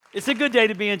It's a good day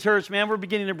to be in church, man. We're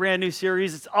beginning a brand new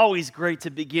series. It's always great to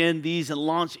begin these and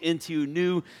launch into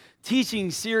new teaching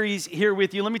series here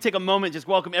with you. Let me take a moment, just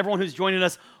welcome everyone who's joining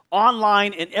us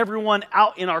online and everyone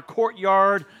out in our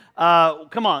courtyard.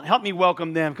 Come on, help me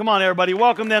welcome them. Come on, everybody,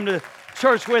 welcome them to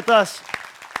church with us.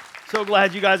 So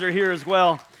glad you guys are here as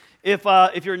well.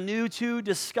 If you're new to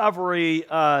Discovery,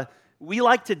 we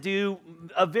like to do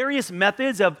various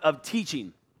methods of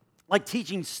teaching, like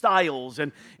teaching styles,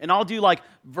 and I'll do like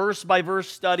verse by verse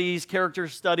studies, character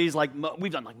studies, like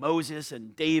we've done like Moses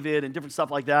and David and different stuff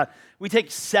like that. We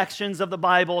take sections of the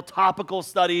Bible, topical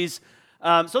studies.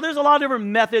 So there's a lot of different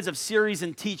methods of series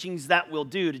and teachings that we'll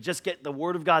do to just get the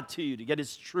Word of God to you, to get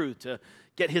His truth, to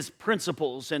get His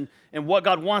principles and what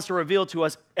God wants to reveal to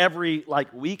us every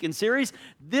week in series.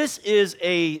 This is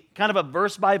a kind of a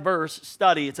verse by verse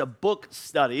study. It's a book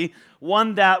study,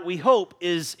 one that we hope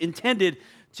is intended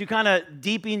to kind of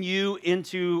deepen you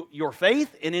into your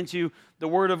faith and into the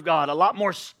Word of God. A lot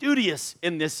more studious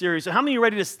in this series. So how many are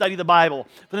ready to study the Bible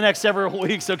for the next several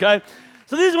weeks, okay?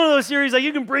 So this is one of those series that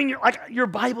you can bring your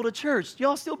Bible to church. Do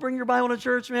y'all still bring your Bible to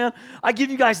church, man? I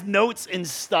give you guys notes and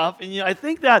stuff, and I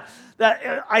think that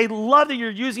I love that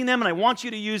you're using them, and I want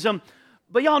you to use them.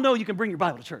 But y'all know you can bring your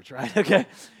Bible to church, right? Okay?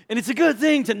 And it's a good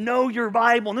thing to know your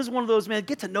Bible. And this is one of those, man,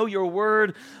 get to know your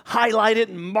word, highlight it,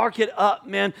 and mark it up,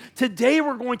 man. Today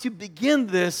we're going to begin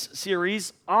this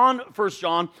series on 1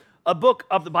 John, a book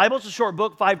of the Bible. It's a short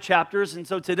book, 5 chapters. And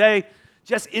so today,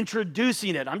 just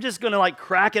introducing it. I'm just going to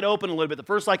crack it open a little bit. The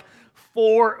first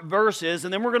 4 verses,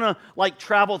 and then we're going to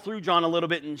travel through John a little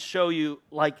bit and show you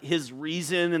his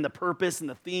reason and the purpose and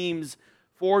the themes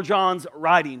for John's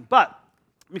writing. But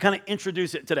let me kind of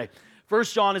introduce it today. 1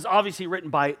 John is obviously written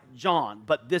by John,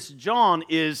 but this John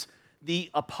is the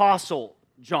Apostle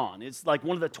John. It's like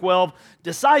one of the 12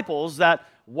 disciples that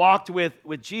walked with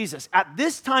Jesus. At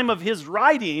this time of his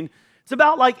writing, it's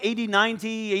about AD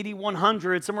 90, AD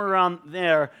 100, somewhere around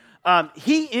there.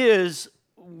 He is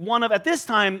one of, at this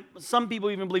time, some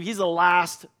people even believe he's the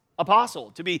last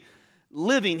apostle to be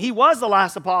living. He was the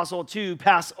last apostle to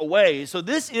pass away. So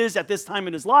this is, at this time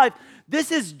in his life,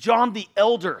 this is John the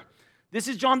Elder. This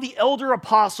is John the Elder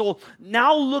apostle,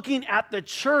 now looking at the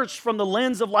church from the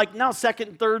lens of now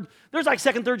second, third, there's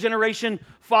second, third generation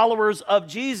followers of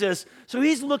Jesus. So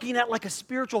he's looking at a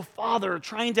spiritual father,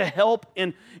 trying to help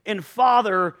and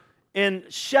father and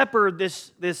shepherd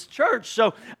this church.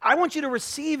 So I want you to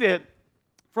receive it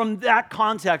from that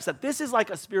context, that this is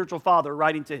a spiritual father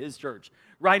writing to his church,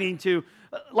 writing to,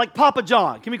 Papa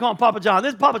John. Can we call him Papa John?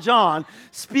 This is Papa John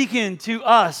speaking to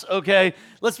us, okay?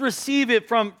 Let's receive it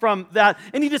from that.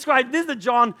 And he described, this is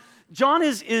John. John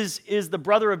is the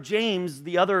brother of James,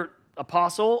 the other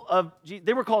apostle of Jesus.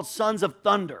 They were called sons of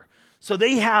thunder. So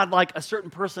they had a certain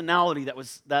personality that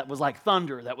was like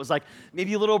thunder, that was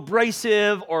maybe a little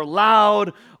abrasive or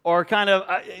loud or kind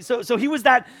of, so he was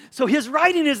that, so his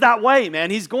writing is that way,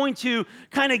 man. He's going to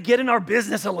kind of get in our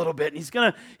business a little bit, and he's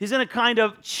gonna kind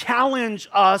of challenge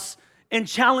us and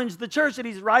challenge the church that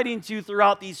he's writing to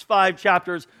throughout these 5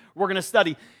 chapters we're gonna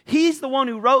study. He's the one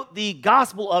who wrote the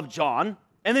Gospel of John,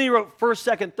 and then he wrote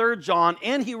 1st, 2nd, 3rd John,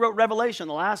 and he wrote Revelation,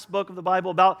 the last book of the Bible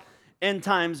about end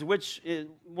times, which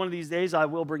one of these days I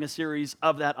will bring a series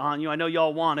of that on you. I know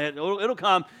y'all want it. It'll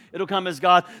come as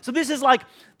God. So this is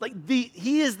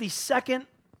he is the second,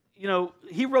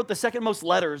 he wrote the second most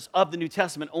letters of the New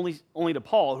Testament, only to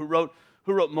Paul, who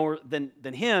wrote more than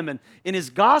him. And in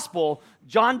his gospel,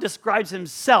 John describes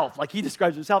himself,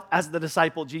 as the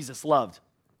disciple Jesus loved.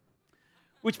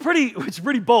 Which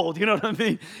pretty bold, you know what I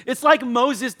mean? It's like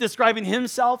Moses describing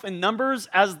himself in Numbers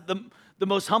as the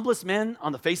most humblest man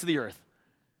on the face of the earth,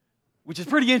 which is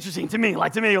pretty interesting to me.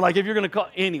 If you're going to call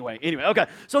anyway. Okay.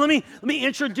 So let me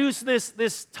introduce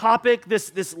this topic,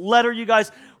 this letter, you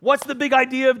guys. What's the big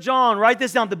idea of John? Write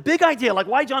this down. The big idea,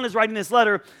 why John is writing this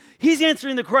letter. He's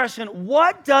answering the question: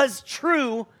 what does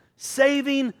true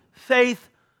saving faith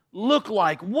look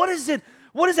like? What does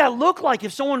that look like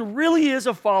if someone really is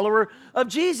a follower of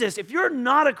Jesus? If you're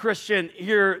not a Christian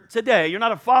here today, you're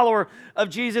not a follower of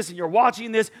Jesus, and you're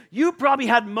watching this, you probably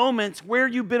had moments where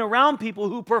you've been around people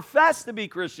who profess to be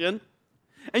Christian,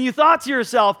 and you thought to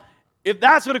yourself, if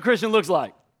that's what a Christian looks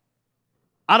like,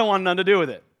 I don't want nothing to do with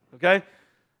it, okay?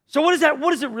 So what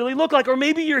does it really look like? Or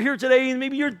maybe you're here today and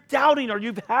maybe you're doubting, or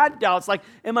you've had doubts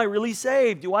am I really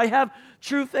saved? Do I have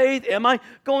true faith? Am I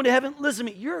going to heaven? Listen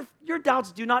to me, your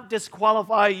doubts do not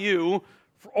disqualify you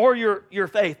or your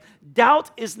faith.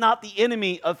 Doubt is not the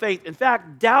enemy of faith. In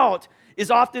fact, doubt is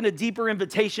often a deeper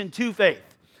invitation to faith.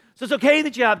 So it's okay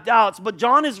that you have doubts, but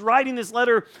John is writing this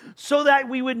letter so that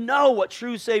we would know what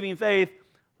true saving faith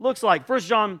looks like. 1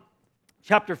 John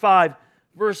chapter 5,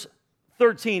 verse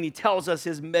 13, he tells us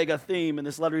his mega theme in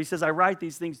this letter. He says, I write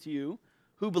these things to you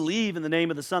who believe in the name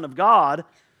of the Son of God,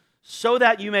 so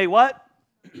that you may what?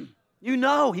 You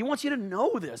know. He wants you to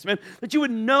know this, man, that you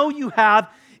would know you have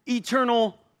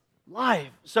eternal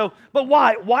life. So, but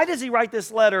why? Why does he write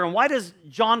this letter? And why does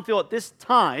John feel at this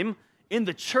time in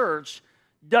the church,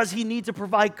 does he need to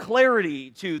provide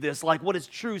clarity to this? Like, what does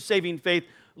true saving faith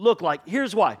look like?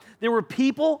 Here's why. There were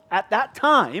people at that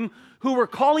time who were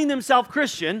calling themselves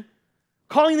Christian,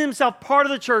 calling themselves part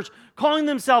of the church, calling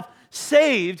themselves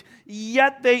saved,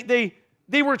 yet they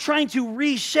were trying to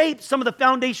reshape some of the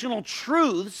foundational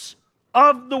truths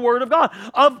of the Word of God,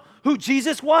 of who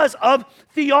Jesus was, of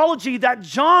theology that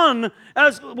John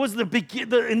was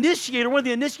the initiator, one of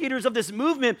the initiators of this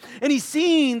movement, and he's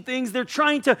seeing things they're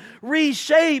trying to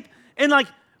reshape and like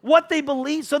what they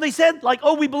believe. So they said like,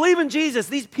 oh, we believe in Jesus.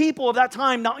 These people of that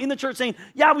time now in the church saying,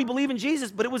 yeah, we believe in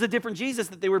Jesus, but it was a different Jesus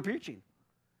that they were preaching.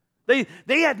 They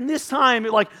had in this time,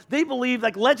 like they believed,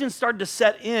 like legends started to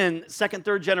set in second,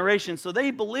 third generation. So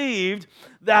they believed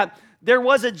that there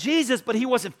was a Jesus, but he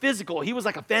wasn't physical. He was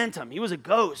like a phantom. He was a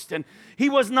ghost. And he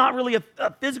was not really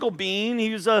a physical being.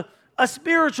 He was a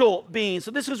spiritual being. So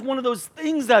this was one of those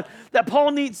things that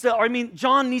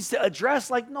John needs to address.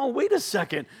 Like, no, wait a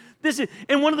second.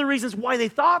 And one of the reasons why they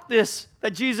thought this,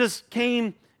 that Jesus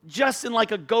came just in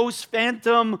like a ghost,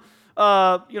 phantom,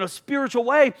 spiritual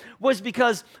way, was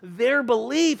because their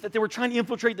belief that they were trying to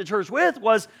infiltrate the church with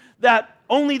was that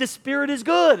only the Spirit is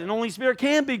good and only Spirit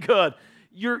can be good.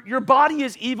 Your body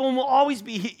is evil and will always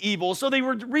be evil. So they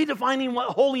were redefining what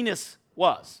holiness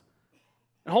was.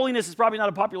 And holiness is probably not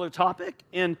a popular topic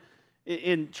in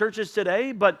churches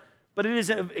today, but it is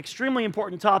an extremely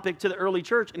important topic to the early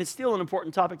church, and it's still an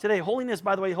important topic today. Holiness,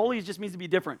 by the way, holy just means to be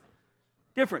different,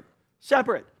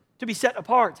 separate, to be set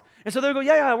apart. And so they go,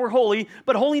 yeah, we're holy,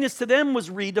 but holiness to them was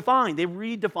redefined. They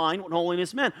redefined what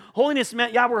holiness meant. Holiness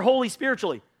meant, yeah, we're holy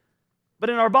spiritually. But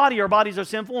in our bodies are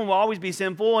sinful and will always be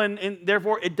sinful, and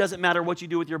therefore it doesn't matter what you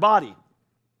do with your body.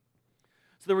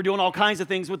 So they were doing all kinds of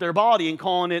things with their body and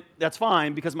calling it, that's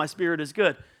fine because my spirit is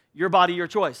good. Your body, your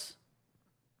choice.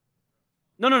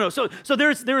 No. So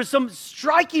there's some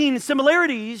striking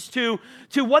similarities to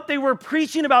what they were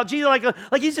preaching about Jesus.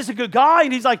 Like he's just a good guy,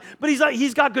 and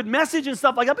he's got good message and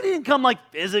stuff like that. But he didn't come like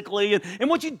physically, and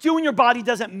what you do in your body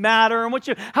doesn't matter, and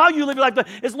how you live your life. But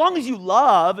as long as you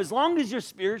love, as long as you're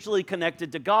spiritually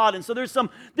connected to God, and so there's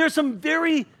some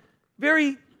very,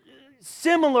 very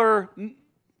similar,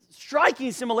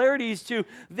 striking similarities to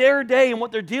their day and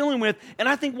what they're dealing with. And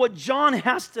I think what John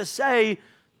has to say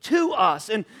to us.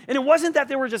 And it wasn't that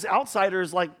they were just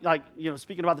outsiders like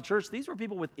speaking about the church. These were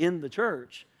people within the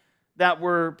church that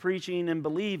were preaching and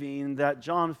believing that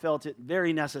John felt it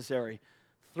very necessary,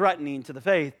 threatening to the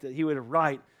faith, that he would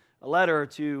write a letter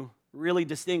to really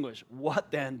distinguish what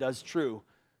then does true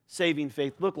saving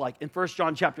faith look like. In 1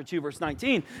 John chapter 2, verse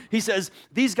 19, he says,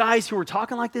 these guys who were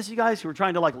talking like this, you guys who were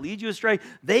trying to like lead you astray,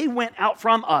 they went out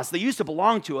from us. They used to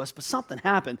belong to us, but something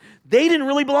happened. They didn't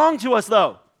really belong to us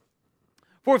though.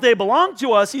 For if they belonged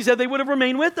to us, he said, they would have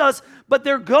remained with us, but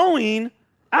their going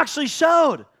actually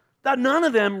showed that none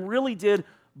of them really did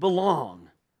belong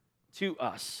to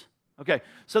us. Okay,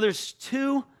 so there's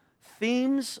two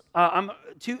themes,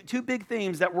 two big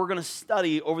themes that we're going to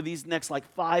study over these next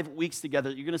 5 weeks together.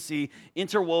 You're going to see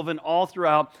interwoven all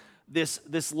throughout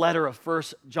this letter of 1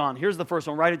 John. Here's the first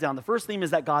one. Write it down. The first theme is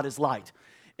that God is light.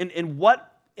 And what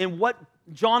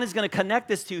John is going to connect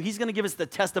this to, he's going to give us the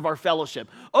test of our fellowship.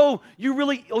 You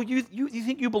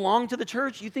think you belong to the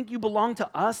church? You think you belong to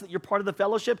us, that you're part of the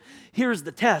fellowship? Here's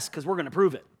the test, because we're going to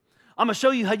prove it. I'm going to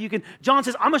show you how you can, John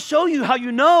says, I'm going to show you how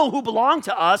you know who belong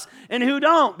to us and who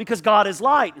don't, because God is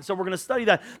light. And so we're going to study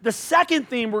that. The second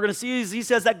theme we're going to see is he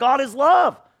says that God is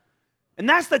love. And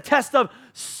that's the test of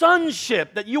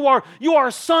sonship, that you are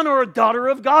a son or a daughter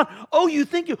of God. You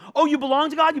belong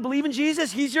to God, you believe in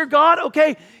Jesus, he's your God?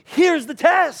 Okay, here's the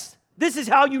test. This is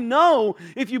how you know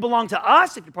if you belong to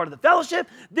us, if you're part of the fellowship.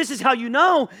 This is how you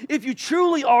know if you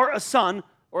truly are a son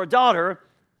or a daughter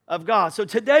of God. So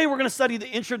today we're going to study the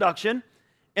introduction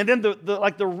and then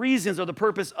the reasons or the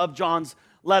purpose of John's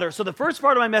letter. So the first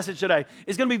part of my message today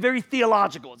is going to be very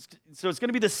theological. So it's going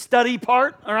to be the study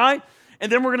part, all right?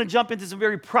 And then we're going to jump into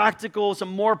some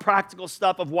more practical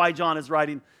stuff of why John is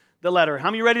writing the letter.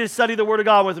 How many ready to study the Word of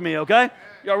God with me, okay?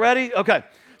 Y'all ready? Okay.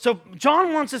 So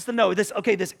John wants us to know this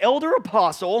elder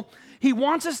apostle, he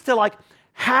wants us to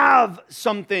have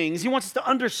some things. He wants us to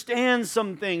understand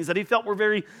some things that he felt were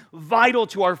very vital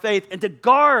to our faith and to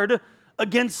guard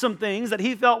against some things that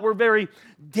he felt were very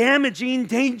damaging,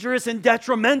 dangerous, and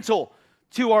detrimental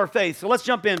to our faith. So let's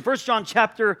jump in. 1 John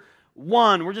chapter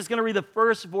 1. We're just going to read the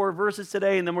first 4 verses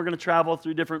today, and then we're going to travel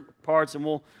through different parts, and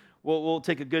we'll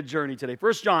take a good journey today.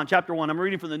 1 John chapter 1. I'm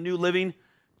reading from the New Living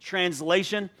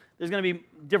Translation. There's going to be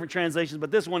different translations,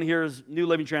 but this one here is New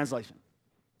Living Translation.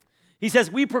 He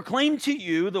says, "We proclaim to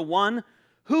you the one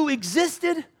who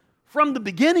existed from the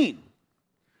beginning."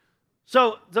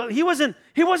 So he wasn't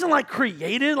like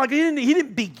created, like he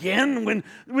didn't begin when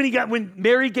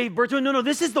Mary gave birth to him. No,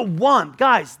 this is the one,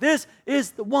 guys. This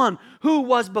is the one who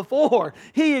was before.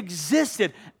 He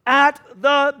existed at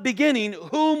the beginning,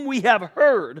 whom we have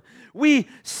heard, we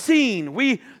seen,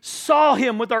 we saw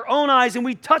him with our own eyes, and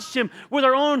we touched him with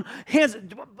our own hands.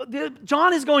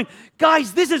 John is going,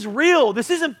 guys, this is real. This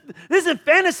isn't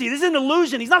fantasy. This isn't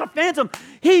illusion. He's not a phantom.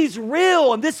 He's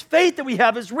real, and this faith that we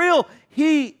have is real.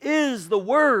 He is the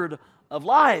word of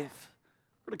life.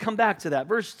 We're going to come back to that.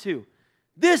 Verse 2.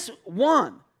 This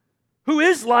one who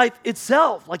is life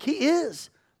itself, like he is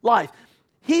life,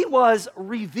 he was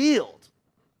revealed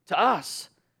to us.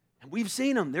 And we've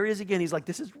seen him. There he is again. He's like,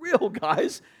 this is real,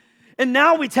 guys. And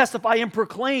now we testify and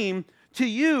proclaim to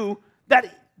you that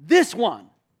this one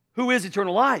who is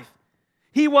eternal life,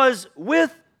 he was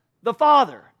with the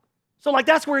Father. So like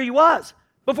that's where he was.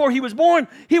 Before he was born,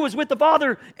 he was with the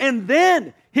Father, and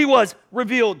then he was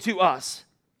revealed to us.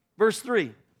 Verse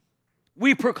 3,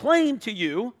 we proclaim to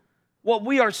you what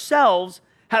we ourselves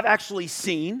have actually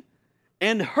seen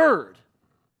and heard.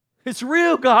 It's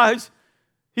real, guys.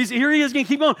 Here he is going to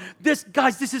keep going. This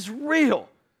is real.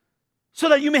 So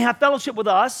that you may have fellowship with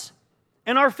us,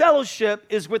 and our fellowship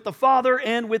is with the Father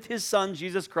and with his Son,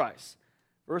 Jesus Christ.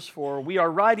 Verse 4, we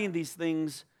are writing these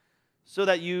things so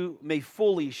that you may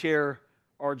fully share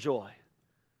our joy.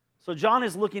 So John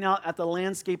is looking out at the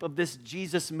landscape of this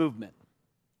Jesus movement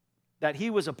that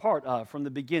he was a part of from the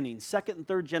beginning, second and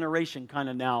third generation kind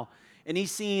of now, and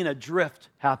he's seeing a drift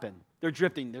happen. They're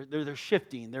drifting, they're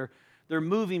shifting, they're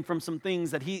moving from some things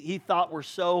that he thought were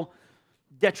so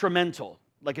detrimental,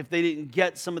 like if they didn't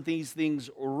get some of these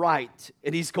things right,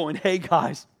 and he's going, hey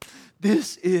guys,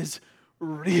 this is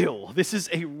real. This is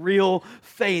a real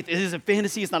faith. It isn't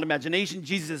fantasy. It's not imagination.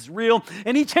 Jesus is real,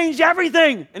 and he changed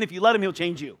everything. And if you let him, he'll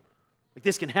change you. Like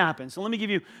this can happen. So let me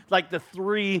give you like the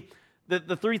three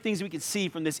things we can see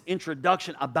from this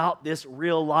introduction about this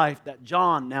real life that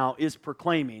John now is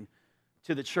proclaiming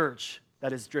to the church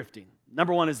that is drifting.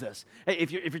 Number 1 is this. Hey,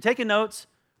 if you're taking notes,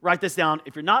 write this down.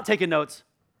 If you're not taking notes,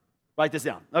 write this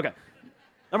down. Okay.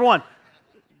 Number 1,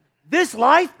 this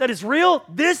life that is real,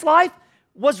 this life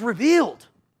was revealed.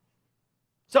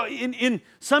 So in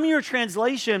some of your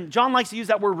translation, John likes to use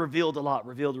that word revealed a lot.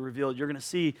 Revealed. You're going to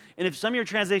see. And if some of your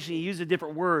translation, you use a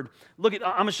different word. Look at,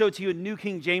 I'm going to show it to you in New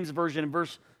King James Version in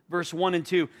verse 1 and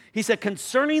 2. He said,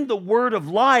 concerning the word of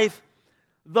life,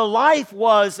 the life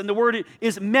was, and the word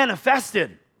is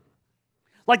manifested.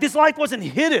 Like this life wasn't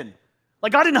hidden.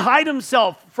 Like God didn't hide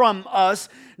himself from us.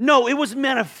 No, it was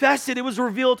manifested. It was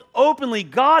revealed openly.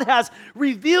 God has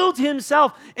revealed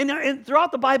himself. And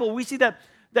throughout the Bible, we see that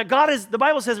God is, the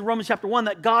Bible says in Romans chapter 1,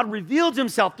 that God revealed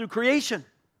himself through creation.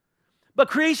 But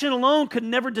creation alone could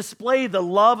never display the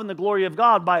love and the glory of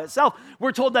God by itself.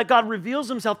 We're told that God reveals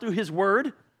himself through his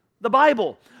word, the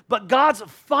Bible. But God's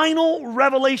final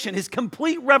revelation, his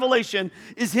complete revelation,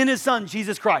 is in his Son,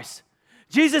 Jesus Christ.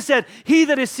 Jesus said, he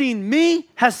that has seen me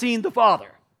has seen the Father.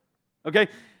 Okay?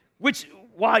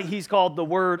 Why he's called the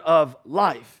word of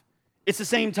life. It's the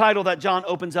same title that John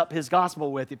opens up his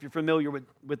gospel with. If you're familiar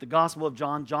with the gospel of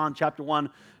John chapter 1,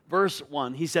 verse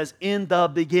 1, he says, in the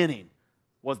beginning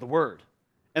was the Word,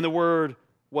 and the Word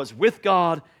was with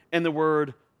God, and the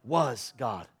Word was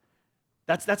God.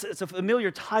 It's a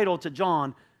familiar title to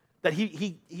John that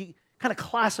he kind of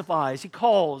classifies, he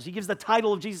calls, he gives the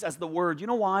title of Jesus as the Word. You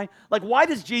know why? Like, why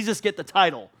does Jesus get the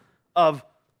title of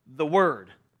the Word?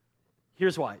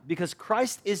 Here's why. Because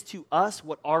Christ is to us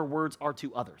what our words are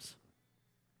to others.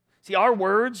 See, our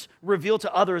words reveal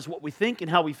to others what we think and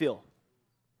how we feel.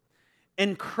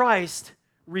 And Christ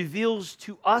reveals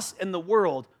to us and the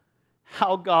world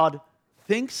how God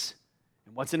thinks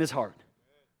and what's in his heart.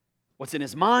 What's in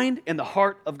his mind and the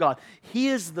heart of God. He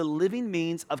is the living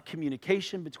means of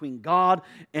communication between God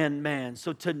and man.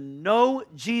 So to know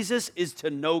Jesus is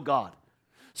to know God.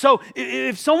 So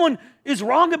if someone is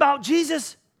wrong about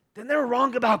Jesus, then they're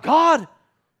wrong about God.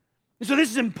 And so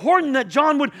this is important that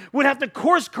John would have to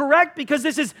course correct, because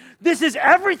this is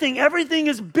everything. Everything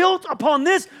is built upon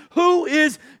this. Who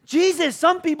is Jesus?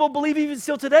 Some people believe even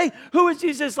still today, who is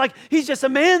Jesus? Like he's just a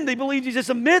man. They believe he's just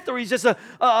a myth or he's just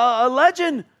a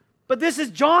legend. But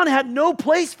John had no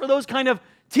place for those kind of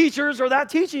teachers or that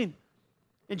teaching.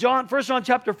 In 1 John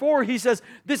chapter 4, he says,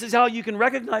 this is how you can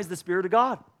recognize the Spirit of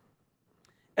God.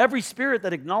 Every spirit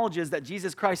that acknowledges that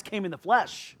Jesus Christ came in the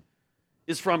flesh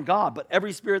is from God, but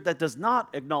every spirit that does not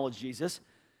acknowledge Jesus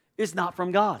is not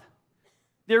from God.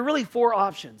 There are really four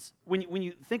options. When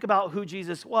you think about who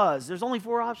Jesus was, there's only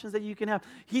four options that you can have.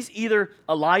 He's either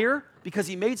a liar because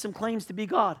he made some claims to be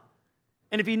God.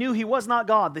 And if he knew he was not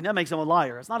God, then that makes him a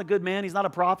liar. It's not a good man. He's not a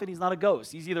prophet. He's not a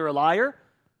ghost. He's either a liar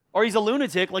or he's a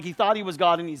lunatic, like he thought he was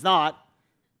God and he's not.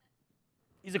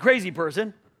 He's a crazy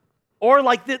person. Or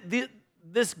like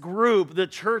this group, the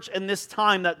church in this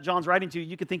time that John's writing to,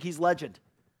 you could think he's legend.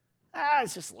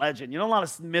 It's just legend. A lot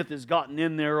of myth has gotten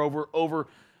in there over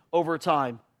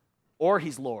time. Or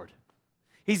he's Lord.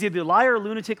 He's either liar,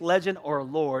 lunatic, legend, or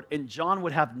Lord, and John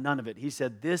would have none of it. He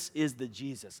said, this is the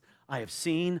Jesus I have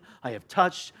seen, I have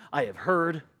touched, I have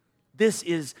heard.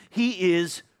 He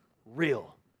is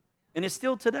real. And it's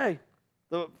still today.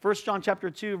 The 1 John chapter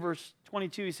 2, verse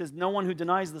 22, he says, no one who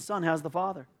denies the Son has the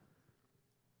Father.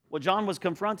 What John was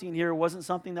confronting here wasn't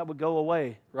something that would go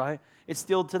away, right? It's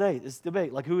still today, this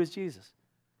debate, like who is Jesus?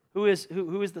 Who is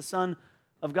the Son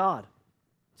of God?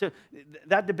 So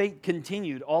that debate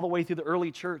continued all the way through the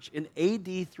early church in AD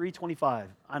 325.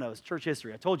 I know, it's church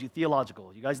history. I told you,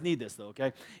 theological. You guys need this, though,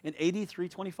 okay? In AD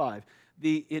 325,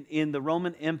 in the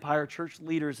Roman Empire, church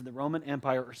leaders in the Roman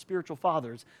Empire, or spiritual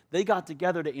fathers, they got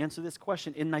together to answer this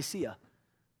question in Nicaea.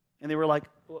 And they were like,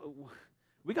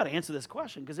 we got to answer this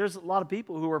question because there's a lot of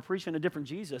people who are preaching a different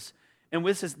Jesus. And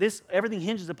everything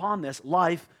hinges upon this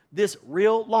life, this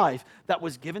real life that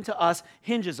was given to us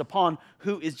hinges upon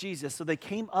who is Jesus. So they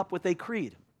came up with a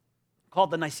creed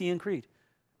called the Nicene Creed.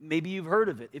 Maybe you've heard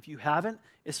of it. If you haven't,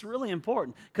 it's really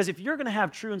important. Because if you're going to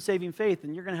have true and saving faith,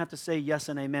 then you're going to have to say yes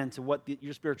and amen to what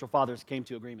your spiritual fathers came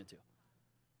to agreement to.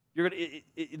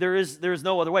 There is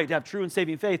no other way. To have true and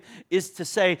saving faith is to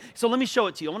say, so let me show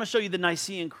it to you. I want to show you the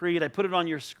Nicene Creed. I put it on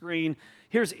your screen.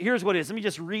 Here's what it is. Let me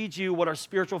just read you what our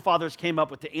spiritual fathers came up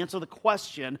with to answer the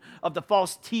question of the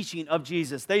false teaching of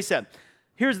Jesus. They said,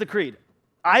 here's the creed.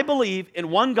 I believe in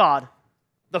one God,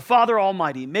 the Father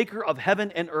Almighty, maker of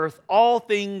heaven and earth, all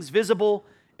things visible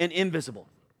and invisible.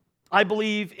 I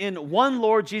believe in one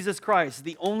Lord Jesus Christ,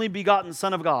 the only begotten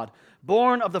Son of God,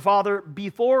 born of the Father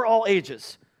before all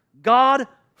ages, God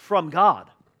from God,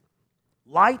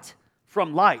 light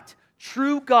from light,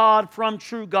 true God from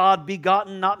true God,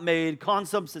 begotten, not made,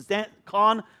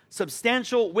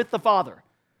 consubstantial with the Father.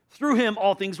 Through him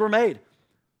all things were made.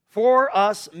 For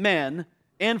us men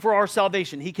and for our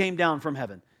salvation, he came down from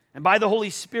heaven, and by the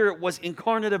Holy Spirit was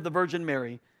incarnate of the Virgin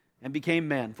Mary and became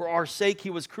man. For our sake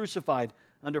he was crucified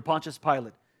under Pontius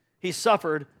Pilate. He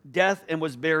suffered death and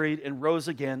was buried and rose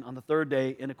again on the third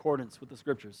day in accordance with the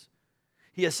Scriptures.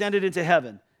 He ascended into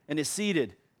heaven and is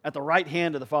seated at the right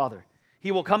hand of the Father.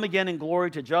 He will come again in glory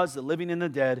to judge the living and the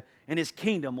dead, and his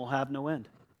kingdom will have no end.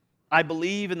 I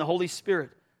believe in the Holy Spirit,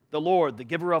 the Lord, the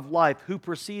giver of life, who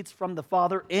proceeds from the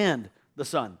Father and the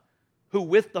Son, who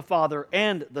with the Father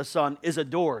and the Son is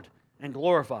adored and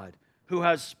glorified, who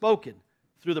has spoken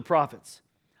through the prophets.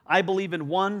 I believe in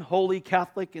one holy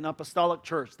Catholic and apostolic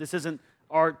church. This isn't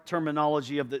our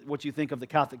terminology of what you think of the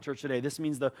Catholic Church today. This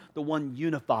means the one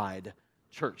unified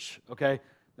church, okay?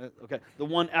 The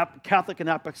one Catholic and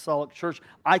apostolic church.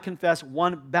 I confess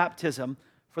one baptism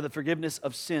for the forgiveness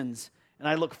of sins, and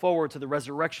I look forward to the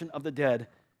resurrection of the dead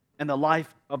and the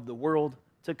life of the world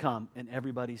to come. And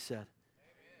everybody said,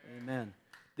 Amen.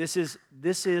 This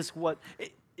is what,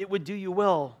 it would do you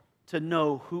well to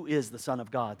know who is the Son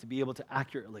of God, to be able to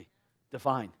accurately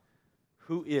define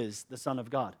who is the Son of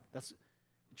God. That's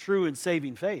true and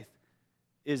saving faith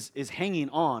is hanging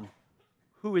on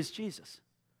who is Jesus?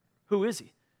 Who is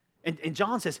he? And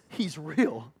John says, he's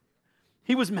real.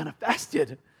 He was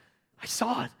manifested. I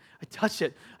saw it. I touched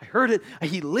it. I heard it.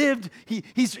 He lived.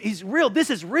 He's real. This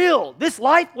is real. This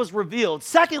life was revealed.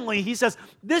 Secondly, he says,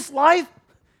 this life,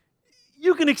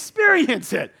 you can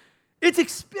experience it. It's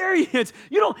experience.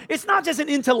 It's not just an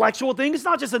intellectual thing. It's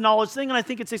not just a knowledge thing, and I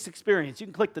think it's this experience. You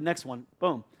can click the next one.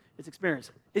 Boom. It's experience.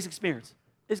 It's experience.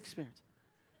 It's experience.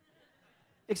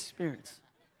 Experience.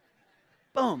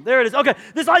 Boom, there it is. Okay,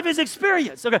 this life is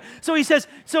experience. Okay, so he says,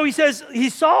 he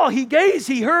saw, he gazed,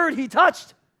 he heard, he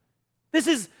touched. This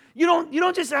is, you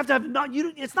don't just have to have,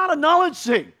 it's not a knowledge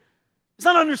thing. It's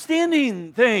not an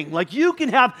understanding thing. Like you can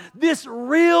have this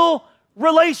real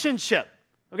relationship.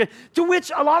 Okay, to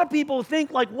which a lot of people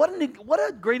think like, what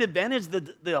a great advantage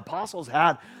the apostles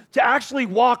had to actually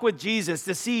walk with Jesus,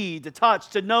 to see, to touch,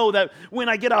 to know that when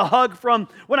I get a hug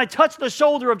when I touch the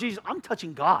shoulder of Jesus, I'm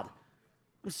touching God.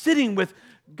 I'm sitting with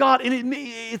God, and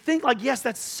you think like, yes,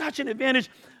 that's such an advantage,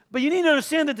 but you need to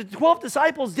understand that the 12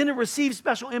 disciples didn't receive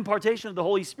special impartation of the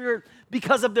Holy Spirit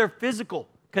because of their physical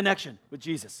connection with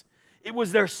Jesus. It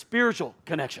was their spiritual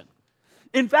connection.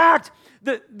 In fact,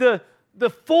 the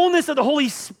fullness of the Holy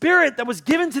Spirit that was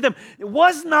given to them, it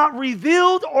was not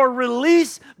revealed or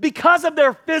released because of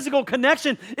their physical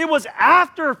connection. It was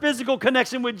after physical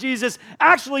connection with Jesus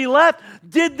actually left,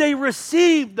 did they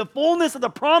receive the fullness of the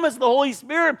promise of the Holy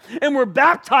Spirit and were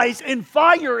baptized in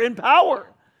fire and power.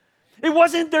 It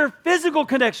wasn't their physical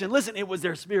connection. Listen, it was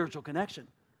their spiritual connection.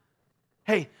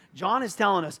 Hey, John is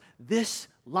telling us this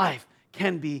life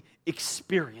can be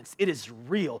experienced. It is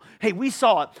real. Hey, we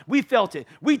saw it, we felt it,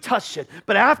 we touched it,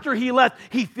 but after he left,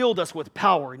 he filled us with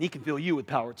power, and he can fill you with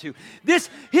power too.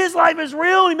 His life is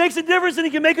real, he makes a difference, and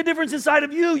he can make a difference inside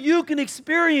of you. You can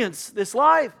experience this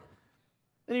life.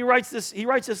 And he writes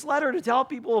this letter to tell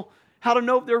people how to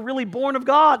know if they're really born of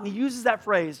God, and he uses that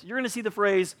phrase. You're going to see the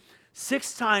phrase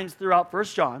 6 times throughout 1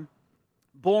 John,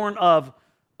 born of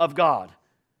God.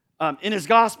 In his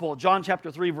gospel, John chapter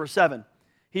 3, verse 7,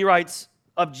 he writes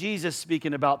of Jesus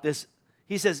speaking about this.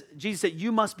 He says, Jesus said,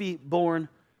 you must be born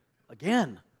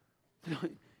again.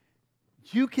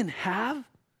 You can have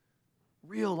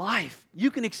real life.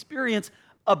 You can experience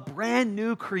a brand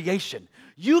new creation.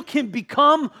 You can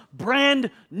become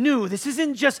brand new. This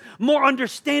isn't just more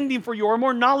understanding for you or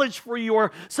more knowledge for you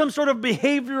or some sort of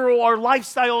behavioral or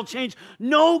lifestyle change.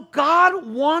 No, God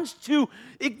wants you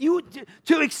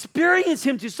to experience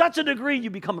him to such a degree you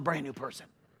become a brand new person.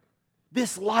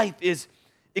 This life is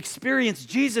experienced.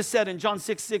 Jesus said in John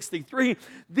 6:63,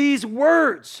 these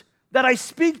words that I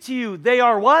speak to you, they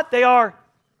are what? They are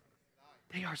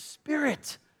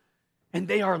spirit and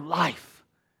they are life.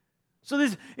 So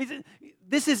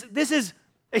this is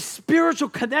a spiritual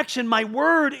connection. My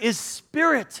word is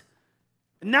spirit.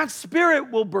 And that spirit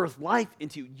will birth life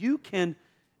into you. You can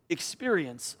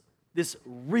experience this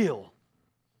real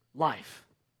life.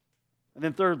 And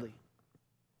then thirdly,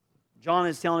 John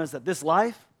is telling us that this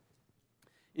life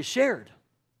is shared.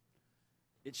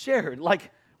 It's shared.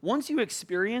 Like, once you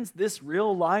experience this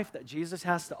real life that Jesus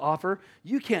has to offer,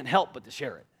 you can't help but to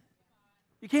share it.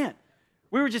 You can't.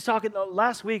 We were just talking,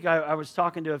 last week I was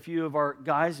talking to a few of our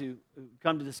guys who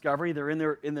come to Discovery. They're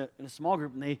in a small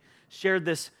group, and they shared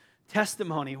this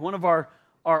testimony. One of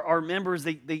our members,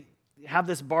 they have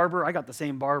this barber. I got the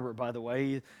same barber, by the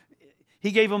way. He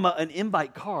gave them an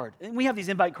invite card. And we have these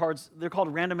invite cards. They're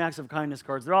called random acts of kindness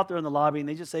cards. They're out there in the lobby, and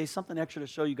they just say something extra to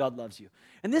show you God loves you.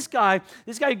 And this guy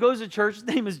who goes to church, his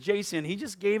name is Jason. He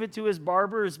just gave it to his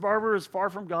barber. His barber is far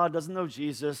from God, doesn't know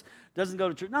Jesus, doesn't go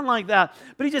to church, nothing like that.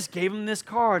 But he just gave him this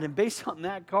card, and based on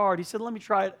that card, he said, let me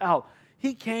try it out.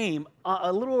 He came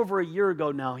a little over a year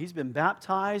ago now. He's been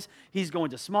baptized. He's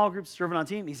going to small groups, serving on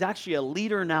team. He's actually a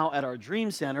leader now at our Dream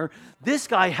Center. This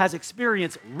guy has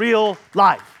experienced real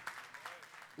life.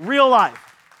 Real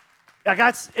life.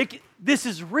 This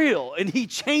is real, and he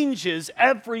changes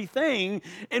everything,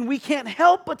 and we can't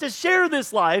help but to share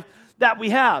this life that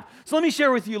we have. So let me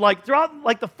share with you,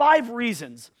 throughout the 5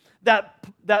 reasons that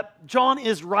John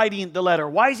is writing the letter.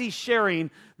 Why is he sharing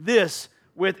this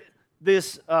with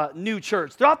this new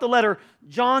church? Throughout the letter,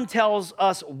 John tells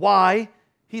us why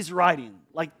he's writing.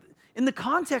 And the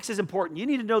context is important. You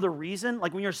need to know the reason.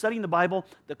 Like when you're studying the Bible,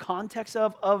 the context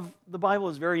of the Bible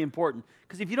is very important.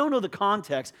 Because if you don't know the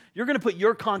context, you're going to put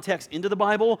your context into the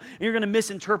Bible, and you're going to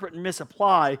misinterpret and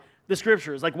misapply the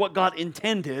Scriptures, like what God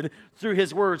intended through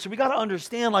His Word. So we got to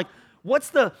understand, what's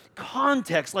the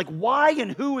context? Why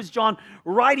and who is John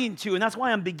writing to? And that's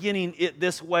why I'm beginning it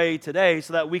this way today,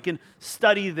 so that we can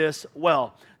study this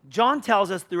well. John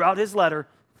tells us throughout his letter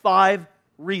 5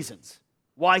 reasons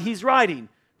why he's writing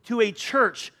to a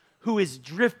church who is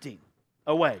drifting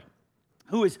away,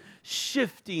 who is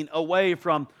shifting away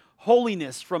from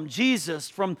holiness, from Jesus,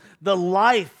 from the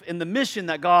life and the mission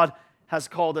that God has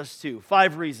called us to.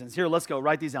 5 reasons. Here, let's go.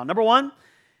 Write these down. Number 1,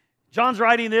 John's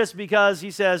writing this because he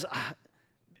says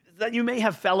that you may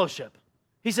have fellowship.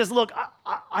 He says, look,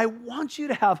 I want you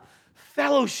to have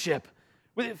fellowship.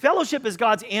 Fellowship is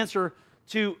God's answer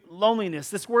to loneliness.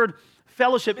 This word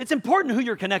fellowship, it's important who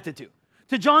you're connected to.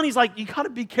 To John, he's like, you got to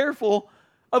be careful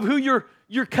of who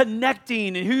you're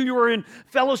connecting and who you're in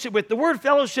fellowship with. The word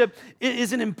fellowship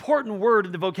is an important word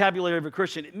in the vocabulary of a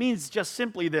Christian. It means just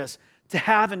simply this, to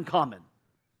have in common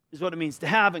is what it means, to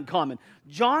have in common.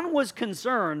 John was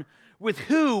concerned with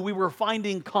who we were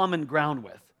finding common ground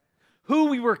with, who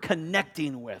we were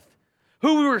connecting with,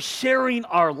 who we were sharing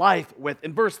our life with.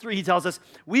 In verse 3, he tells us,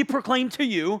 we proclaim to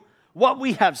you what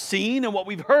we have seen and what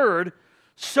we've heard,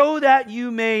 so that you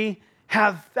may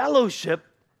have fellowship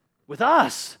with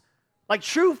us. Like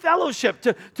true fellowship,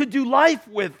 to do life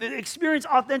with, experience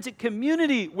authentic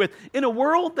community with, in a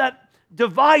world that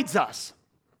divides us.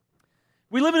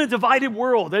 We live in a divided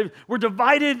world. We're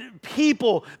divided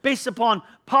people based upon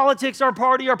politics, our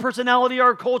party, our personality,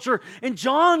 our culture. And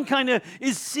John kind of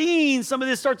is seeing some of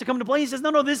this start to come into play. He says,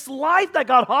 no, this life that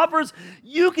God offers,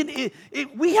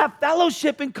 we have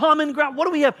fellowship and common ground. What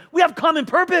do we have? We have common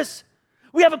purpose.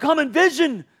 We have a common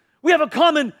vision. We have a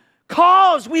common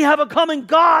cause. We have a common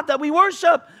God that we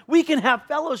worship. We can have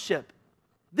fellowship.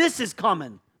 This is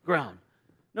common ground.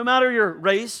 No matter your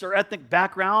race or ethnic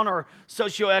background or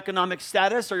socioeconomic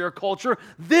status or your culture,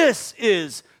 this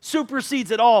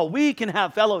supersedes it all. We can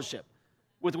have fellowship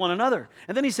with one another.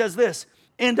 And then he says this,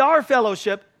 and our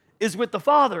fellowship is with the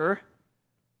Father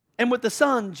and with the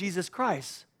Son, Jesus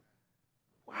Christ.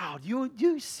 Wow, do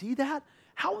you see that?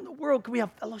 How in the world can we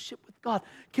have fellowship with God?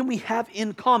 Can we have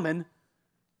in common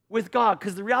with God?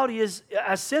 Because the reality is,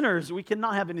 as sinners, we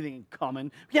cannot have anything in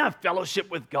common. We can't have fellowship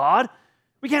with God.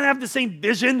 We can't have the same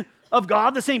vision of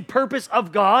God, the same purpose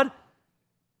of God.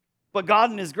 But God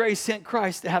in His grace sent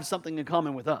Christ to have something in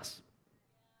common with us.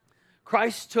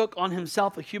 Christ took on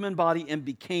Himself a human body and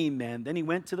became man. Then He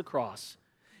went to the cross.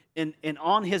 And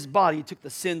on His body He took the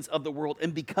sins of the world.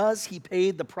 And because He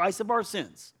paid the price of our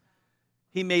sins,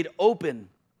 He made open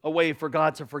a way for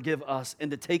God to forgive us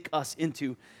and to take us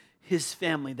into His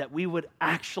family, that we would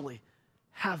actually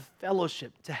have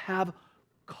fellowship, to have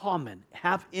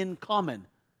in common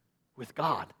with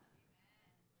God.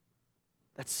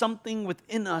 That's something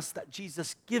within us that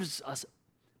Jesus gives us.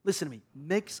 Listen to me,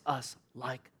 makes us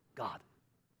like God.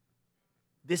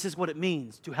 This is what it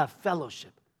means to have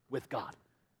fellowship with God.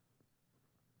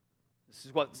 This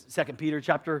is what 2 Peter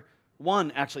chapter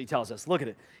 1 actually tells us. Look at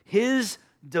it. His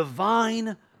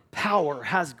divine power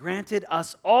has granted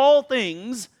us all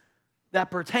things that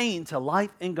pertain to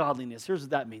life and godliness. Here's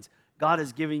what that means. God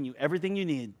is giving you everything you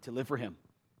need to live for Him.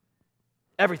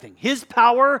 Everything. His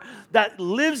power that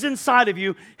lives inside of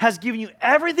you has given you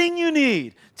everything you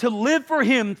need to live for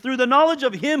Him through the knowledge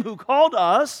of Him who called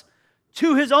us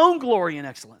to His own glory and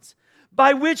excellence,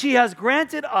 by which He has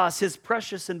granted us His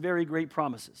precious and very great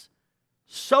promises,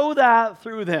 so that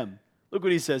through them, look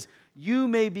what He says, you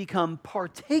may become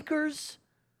partakers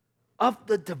of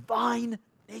the divine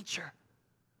nature.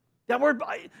 That word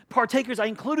partakers, I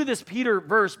included this Peter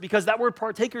verse because that word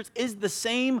partakers is the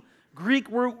same Greek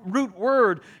root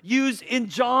word used in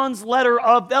John's letter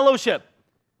of fellowship.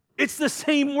 It's the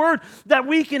same word that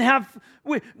we can have,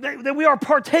 that we are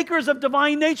partakers of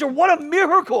divine nature. What a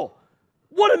miracle!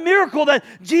 What a miracle that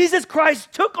Jesus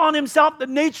Christ took on Himself the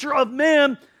nature of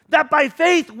man, that by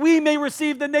faith we may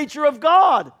receive the nature of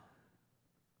God.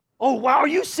 Oh, wow, are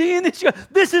you seeing this?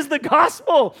 This is the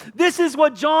gospel. This is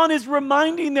what John is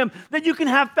reminding them, that you can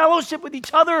have fellowship with each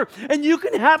other and you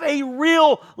can have a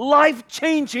real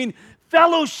life-changing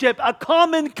fellowship, a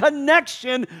common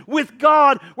connection with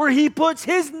God where He puts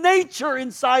His nature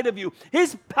inside of you.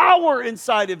 His power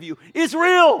inside of you is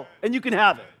real and you can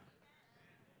have it.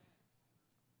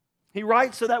 He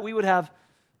writes so that we would have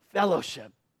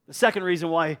fellowship. The second reason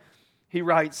why he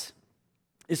writes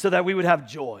is so that we would have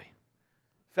joy.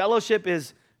 Fellowship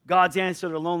is God's answer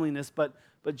to loneliness, but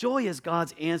joy is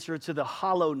God's answer to the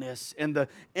hollowness and the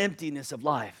emptiness of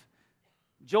life.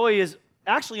 Joy is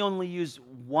actually only used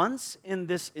once in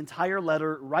this entire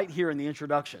letter right here in the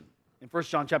introduction. In 1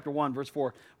 John chapter 1, verse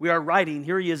 4, we are writing,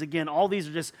 here he is again, all these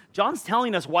are just, John's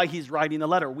telling us why he's writing the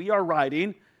letter. We are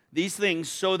writing these things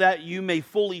so that you may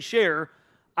fully share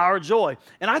our joy.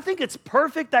 And I think it's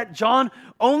perfect that John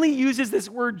only uses this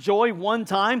word joy one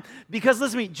time because,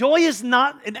 listen to me, joy is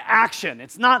not an action.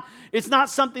 It's not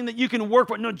something that you can work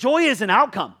for. No, joy is an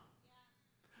outcome.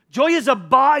 Joy is a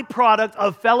byproduct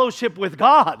of fellowship with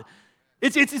God.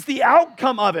 It's the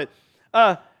outcome of it.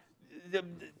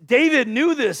 David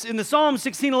knew this in the Psalm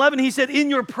 16:11. He said, in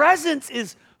your presence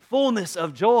is fullness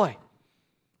of joy.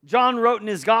 John wrote in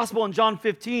his gospel in John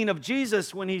 15 of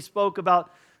Jesus when he spoke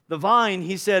about the vine,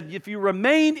 he said, if you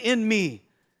remain in me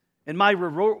and my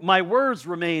words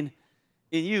remain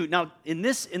in you. Now, in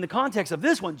the context of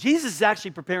this one, Jesus is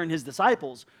actually preparing His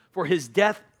disciples for His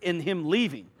death and Him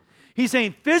leaving. He's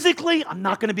saying, physically, I'm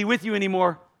not going to be with you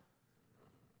anymore.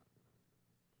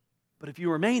 But if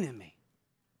you remain in me,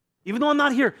 even though I'm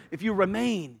not here, if you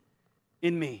remain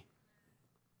in me,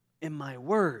 in my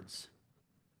words,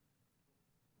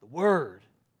 the word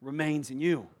remains in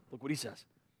you. Look what he says.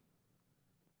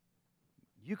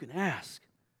 You can ask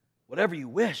whatever you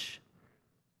wish,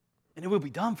 and it will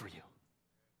be done for you.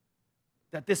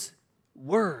 That this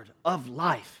word of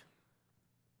life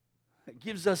that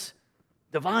gives us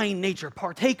divine nature,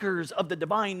 partakers of the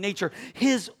divine nature.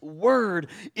 His word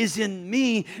is in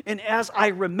me, and as I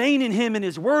remain in Him and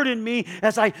His word in me,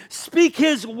 as I speak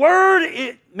His word,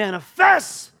 it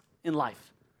manifests in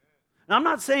life. Now, I'm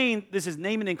not saying this is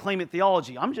name it and claim it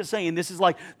theology. I'm just saying this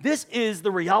is the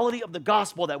reality of the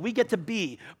gospel, that we get to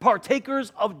be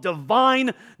partakers of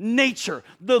divine nature,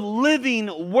 the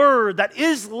living word that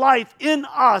is life in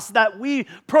us, that we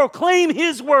proclaim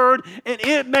his word, and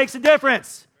it makes a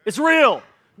difference. It's real.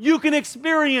 You can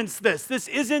experience this. This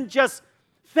isn't just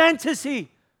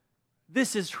fantasy.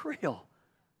 This is real.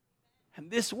 And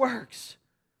this works.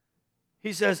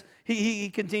 He says, he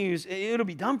continues, it'll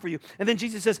be done for you. And then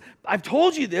Jesus says, I've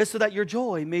told you this so that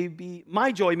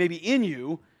my joy may be in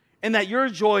you, and that your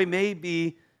joy may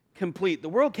be complete. The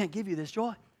world can't give you this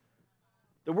joy.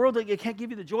 The world can't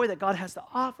give you the joy that God has to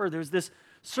offer. There's this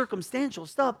circumstantial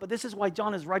stuff, but this is why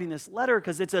John is writing this letter,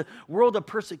 because it's a world of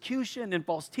persecution and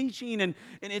false teaching, and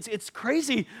it's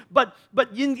crazy. But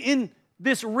in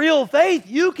this real faith,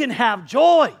 you can have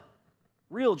joy,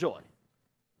 real joy.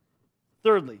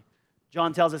 Thirdly,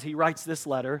 John tells us he writes this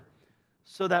letter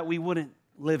so that we wouldn't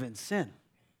live in sin.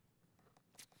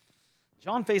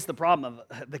 John faced the problem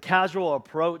of the casual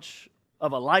approach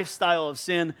of a lifestyle of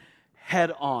sin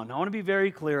head on. I want to be very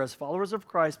clear. As followers of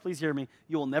Christ, please hear me.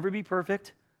 You will never be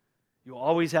perfect. You will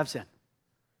always have sin.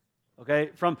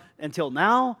 Okay? From until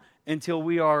now, until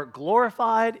we are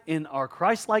glorified in our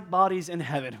Christ-like bodies in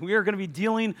heaven, we are going to be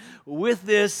dealing with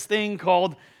this thing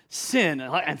called sin.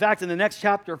 In fact, in the next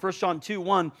chapter, 1 John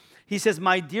 2:1, he says,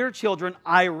 my dear children,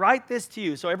 I write this to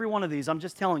you. So every one of these, I'm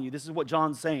just telling you, this is what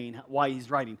John's saying, why he's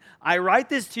writing. I write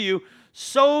this to you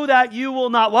so that you will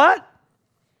not what?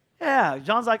 Yeah,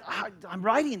 John's like, I'm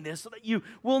writing this so that you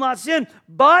will not sin.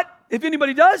 But if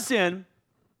anybody does sin,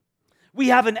 we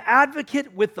have an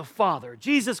advocate with the Father,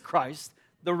 Jesus Christ,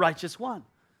 the righteous one.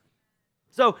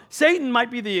 So Satan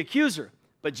might be the accuser,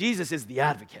 but Jesus is the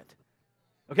advocate.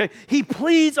 Okay? He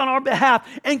pleads on our behalf,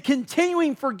 and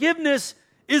continuing forgiveness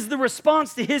is the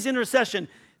response to his intercession.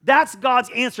 That's God's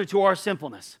answer to our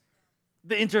sinfulness.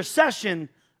 The intercession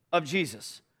of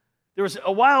Jesus. There was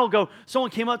a while ago,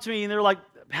 someone came up to me and they were like,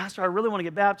 Pastor, I really want to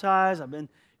get baptized. I've been,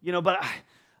 but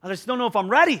I just don't know if I'm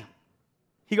ready.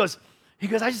 He goes,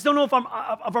 I just don't know if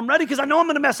I'm ready, because I know I'm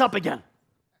going to mess up again.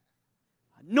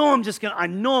 I know I'm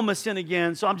going to sin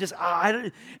again. So I'm just,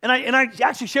 and I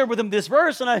actually shared with him this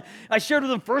verse, and I shared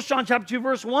with him 1 John chapter 2,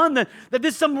 verse 1, that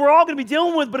this is something we're all going to be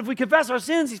dealing with, but if we confess our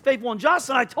sins, he's faithful and just.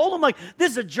 And I told him,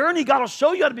 this is a journey. God will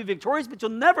show you how to be victorious, but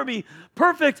you'll never be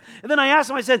perfect. And then I asked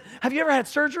him, I said, have you ever had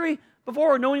surgery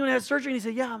before, or know anyone who had surgery? And he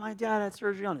said, yeah, my dad had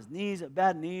surgery on his knees,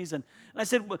 bad knees. And I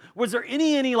said, was there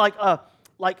any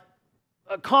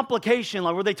a complication,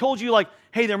 where they told you,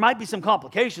 hey, there might be some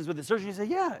complications with the surgery? He said,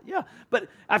 yeah. But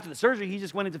after the surgery, he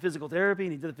just went into physical therapy,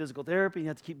 and he did the physical therapy, and he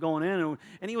had to keep going in,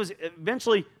 and he was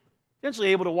eventually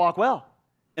able to walk well,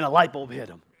 and a light bulb hit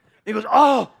him. He goes,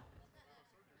 oh.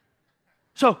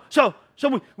 So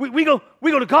we go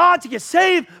to God to get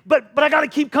saved, but I got to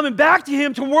keep coming back to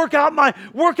him to work out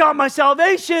my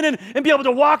salvation and be able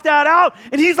to walk that out.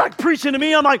 And he's preaching to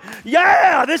me. I'm like,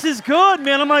 yeah, this is good,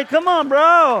 man. I'm like, come on,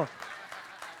 bro.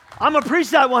 I'm going to preach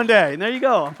that one day. And there you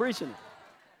go. I'm preaching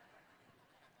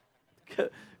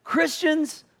it.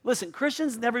 Christians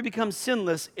never become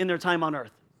sinless in their time on earth.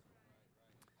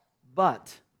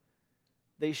 But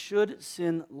they should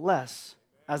sin less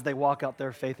as they walk out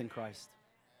their faith in Christ.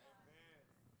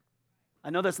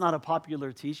 I know that's not a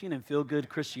popular teaching in feel-good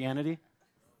Christianity.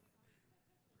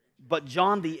 But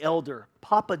John the Elder,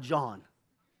 Papa John,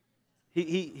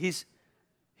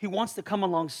 he wants to come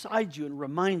alongside you and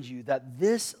remind you that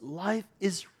this life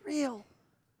is real,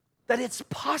 that it's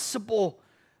possible,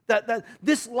 that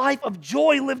this life of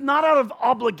joy lived not out of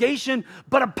obligation,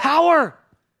 but of power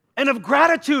and of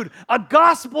gratitude, a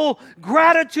gospel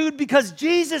gratitude, because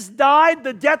Jesus died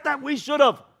the death that we should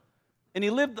have, and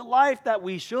he lived the life that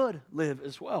we should live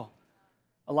as well,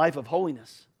 a life of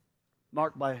holiness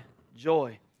marked by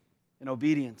joy and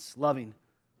obedience, loving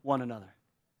one another.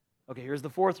 Okay, here's the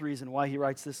fourth reason why he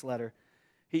writes this letter.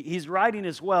 He's writing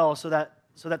as well so that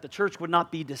the church would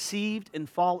not be deceived and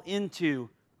fall into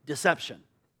deception.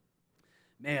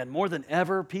 Man, more than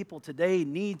ever, people today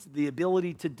need the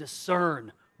ability to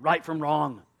discern right from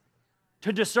wrong,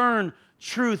 to discern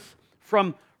truth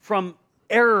from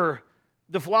error.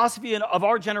 The philosophy of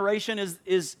our generation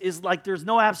is there's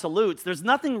no absolutes. There's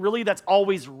nothing really that's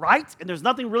always right, and there's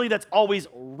nothing really that's always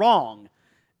wrong.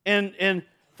 And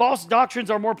false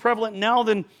doctrines are more prevalent now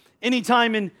than any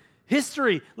time in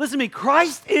history. Listen to me,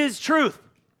 Christ is truth,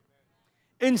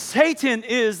 and Satan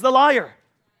is the liar.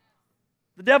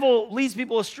 The devil leads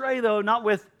people astray, though, not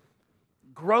with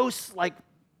gross,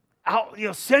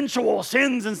 sensual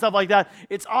sins and stuff like that.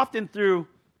 It's often through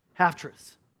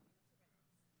half-truths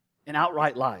and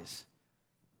outright lies.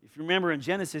 If you remember in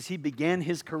Genesis, he began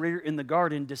his career in the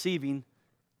garden deceiving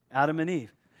Adam and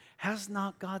Eve. Has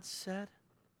not God said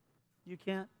you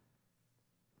can't?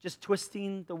 Just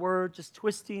twisting the word, just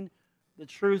twisting the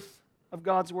truth of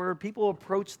God's word. People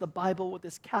approach the Bible with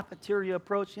this cafeteria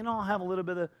approach. You know, I'll have a little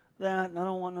bit of that, and I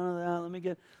don't want none of that.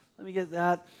 Let me get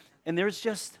that. And there's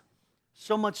just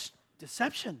so much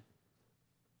deception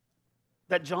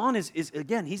that John is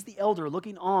again, he's the elder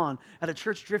looking on at a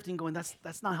church drifting, going,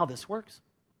 that's not how this works.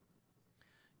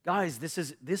 Guys, this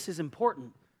is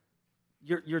important.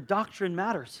 Your doctrine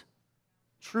matters.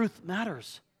 Truth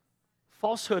matters.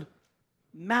 Falsehood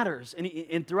matters.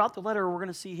 And throughout the letter, we're going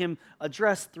to see him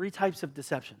address 3 types of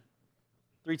deception.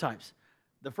 3 types.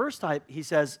 The first type, he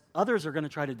says, others are going to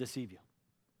try to deceive you.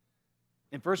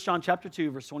 In 1 John chapter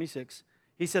 2, verse 26,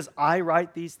 he says, I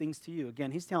write these things to you.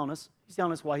 Again, he's telling us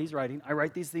why he's writing. I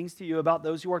write these things to you about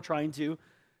those who are trying to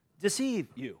deceive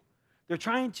you. They're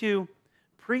trying to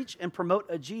preach and promote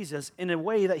a Jesus in a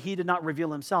way that he did not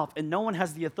reveal himself. And no one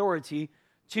has the authority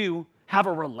to have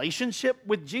a relationship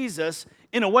with Jesus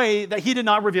in a way that he did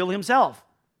not reveal himself,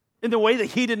 in the way that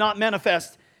he did not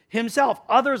manifest himself.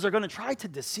 Others are going to try to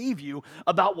deceive you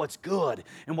about what's good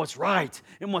and what's right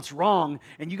and what's wrong,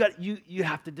 and you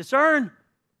have to discern.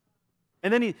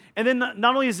 And then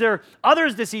not only is there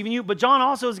others deceiving you, but John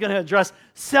also is going to address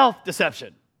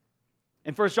self-deception.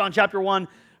 In 1 John chapter 1,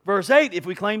 verse 8, if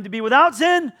we claim to be without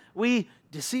sin, we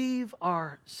deceive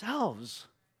ourselves,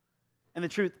 and the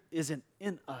truth isn't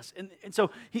in us. And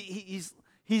so he's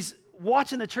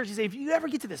watching the church. He's saying, if you ever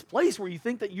get to this place where you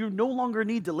think that you no longer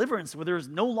need deliverance, where there's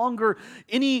no longer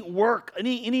any work,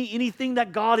 anything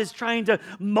that God is trying to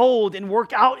mold and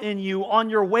work out in you on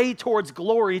your way towards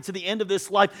glory to the end of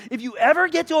this life, if you ever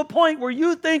get to a point where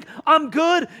you think, I'm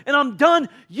good and I'm done,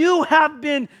 you have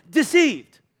been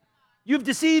deceived. You've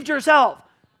deceived yourself.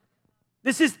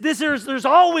 There's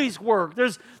always work.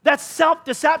 That's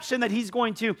self-deception that he's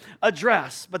going to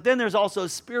address. But then there's also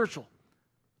spiritual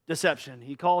deception.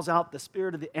 He calls out the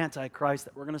spirit of the Antichrist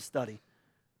that we're going to study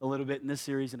a little bit in this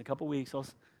series in a couple weeks.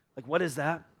 Like, what is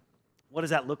that? What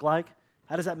does that look like?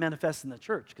 How does that manifest in the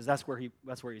church? Because that's where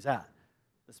he's at.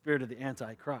 The spirit of the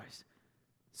Antichrist.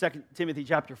 2 Timothy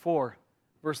chapter 4,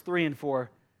 verse 3 and 4,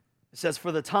 it says,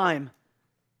 for the time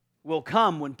will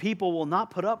come when people will not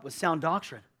put up with sound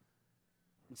doctrine.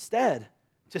 Instead,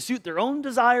 to suit their own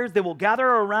desires, they will gather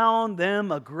around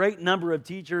them a great number of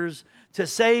teachers to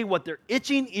say what their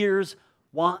itching ears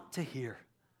want to hear.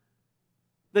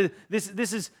 This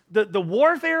is the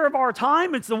warfare of our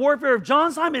time. It's the warfare of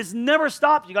John's time. It's never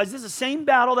stopped, you guys. This is the same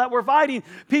battle that we're fighting.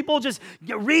 People just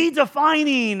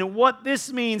redefining what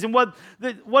this means and what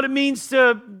it means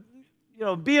to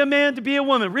be a man, to be a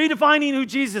woman, redefining who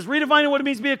Jesus is, redefining what it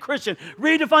means to be a Christian,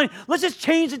 let's just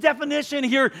change the definition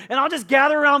here, and I'll just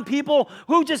gather around people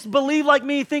who just believe like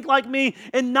me, think like me,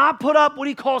 and not put up what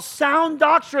he calls sound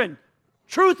doctrine.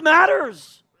 Truth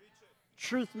matters.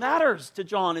 Truth matters to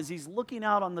John as he's looking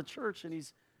out on the church, and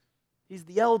he's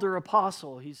the elder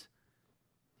apostle. He's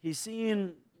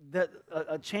seeing that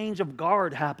a change of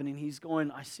guard happening. He's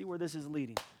going, I see where this is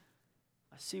leading.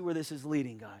 I see where this is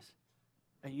leading, guys.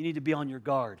 And you need to be on your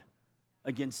guard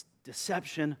against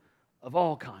deception of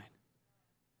all kind.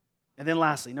 And then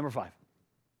lastly, number 5,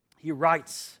 he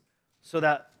writes so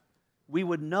that we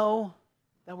would know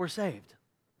that we're saved.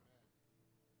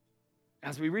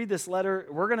 As we read this letter,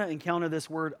 we're going to encounter this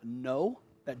word know,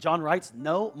 that John writes,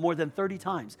 know, more than 30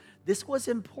 times. This was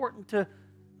important to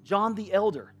John the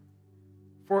elder,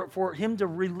 for him to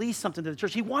release something to the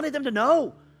church. He wanted them to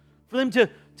know, for them to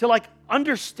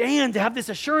understand, to have this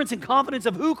assurance and confidence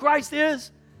of who Christ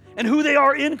is and who they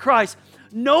are in Christ.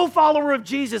 No follower of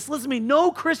Jesus, listen to me,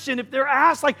 no Christian, if they're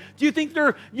asked, do you think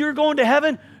you're going to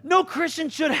heaven? No Christian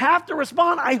should have to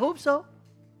respond, I hope so.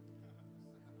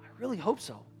 I really hope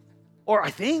so. Or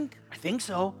I think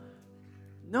so.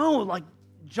 No,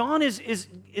 John is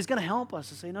going to help us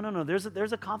to say, no,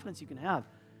 there's a confidence you can have.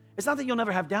 It's not that you'll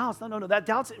never have doubts. No. That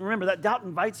doubt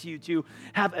invites you to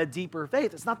have a deeper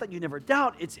faith. It's not that you never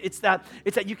doubt. It's that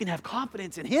you can have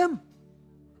confidence in him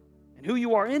and who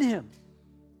you are in him.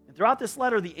 And throughout this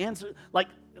letter, the answer,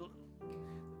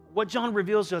 what John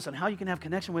reveals to us on how you can have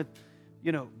connection with,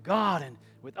 God and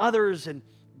with others and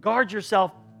guard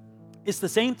yourself, it's the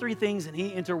same 3 things, and he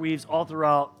interweaves all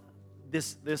throughout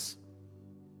this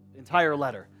entire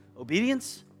letter.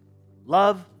 Obedience,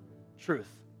 love, truth.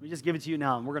 Let me just give it to you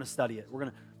now, and we're going to study it.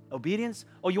 Obedience.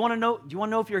 Oh, you want to know? Do you want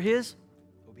to know if you're his?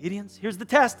 Obedience. Here's the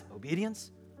test.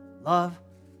 Obedience, love,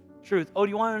 truth. Oh,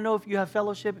 do you want to know if you have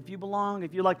fellowship, if you belong,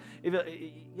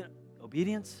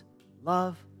 obedience,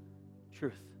 love,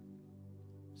 truth.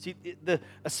 See,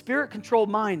 a spirit-controlled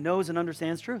mind knows and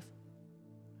understands truth.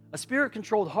 A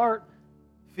spirit-controlled heart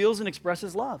feels and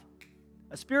expresses love.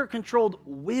 A spirit-controlled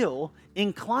will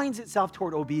inclines itself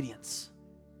toward obedience.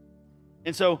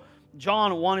 And so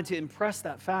John wanted to impress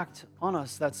that fact on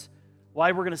us. That's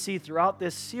why we're going to see throughout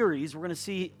this series, we're going to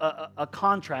see a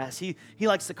contrast. He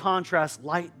likes to contrast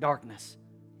light, darkness,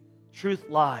 truth,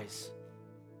 lies,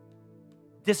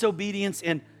 disobedience,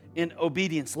 and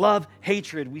obedience, love,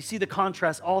 hatred. We see the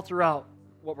contrast all throughout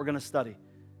what we're going to study.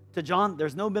 To John,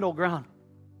 there's no middle ground.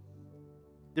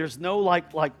 There's no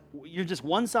like you're just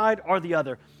one side or the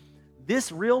other.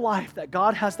 This real life that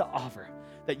God has to offer,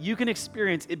 that you can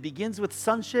experience, it begins with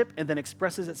sonship and then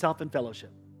expresses itself in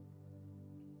fellowship.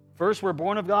 First, we're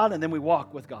born of God, and then we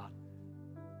walk with God.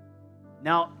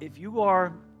 Now, if you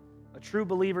are a true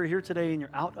believer here today and you're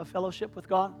out of fellowship with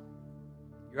God,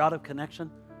 you're out of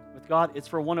connection with God, it's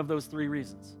for one of those three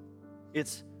reasons.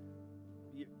 It's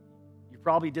you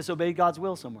probably disobeyed God's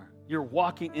will somewhere. You're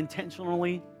walking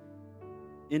intentionally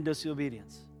in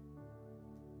disobedience.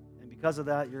 And because of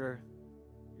that, you're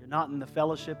not in the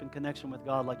fellowship and connection with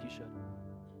God like you should.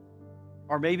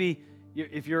 Or maybe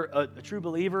if you're a true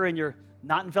believer and you're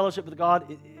not in fellowship with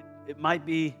God, it might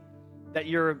be that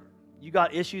you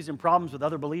got issues and problems with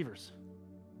other believers.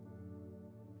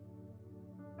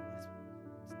 It's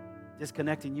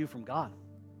disconnecting you from God.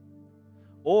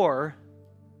 Or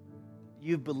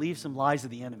you've believed some lies of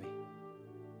the enemy.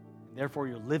 And therefore,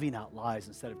 you're living out lies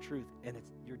instead of truth, and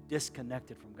you're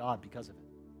disconnected from God because of it.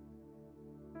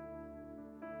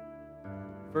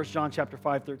 1 John chapter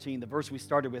 5:13, the verse we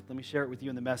started with, let me share it with you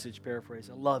in the Message paraphrase.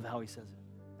 I love how he says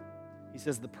it. He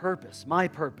says, the purpose, my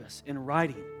purpose in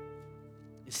writing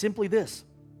is simply this,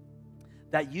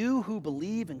 that you who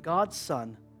believe in God's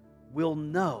Son will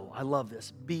know, I love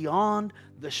this, beyond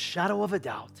the shadow of a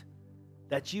doubt,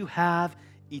 that you have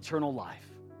eternal life.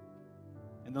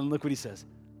 And then look what he says,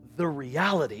 the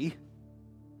reality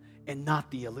and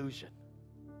not the illusion.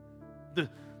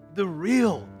 The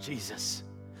real Jesus,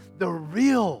 the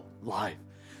real life,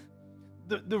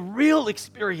 the real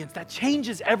experience that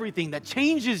changes everything, that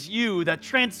changes you, that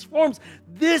transforms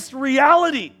this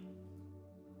reality,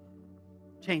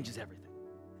 changes everything.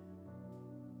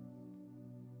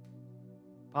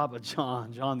 Papa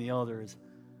John the elder, is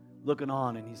looking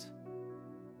on, and he's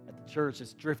at the church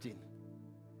that's drifting.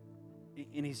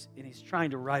 And he's trying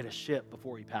to right a ship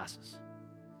before he passes.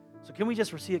 So can we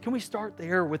just receive it? Can we start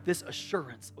there with this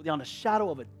assurance, beyond a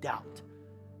shadow of a doubt,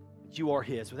 that you are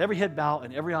his, with every head bowed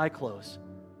and every eye closed,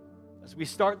 as we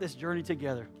start this journey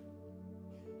together?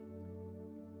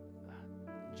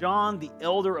 John, the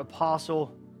elder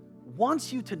apostle,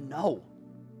 wants you to know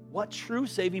what true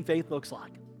saving faith looks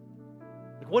like.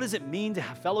 Like, what does it mean to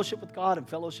have fellowship with God and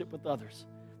fellowship with others?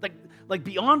 Like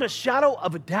beyond a shadow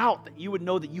of a doubt, that you would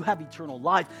know that you have eternal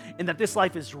life and that this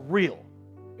life is real.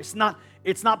 It's not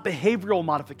behavioral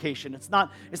modification. It's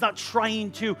not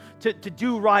trying to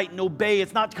do right and obey.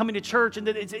 It's not coming to church, and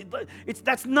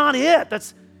that's not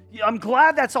it. I'm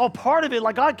glad that's all part of it.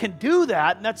 Like, God can do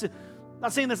that, and that's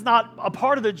not saying that's not a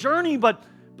part of the journey, but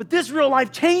this real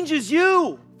life changes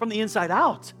you from the inside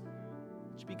out.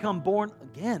 You become born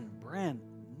again, brand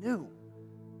new.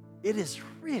 It is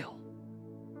real.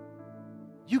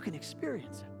 You can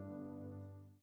experience it.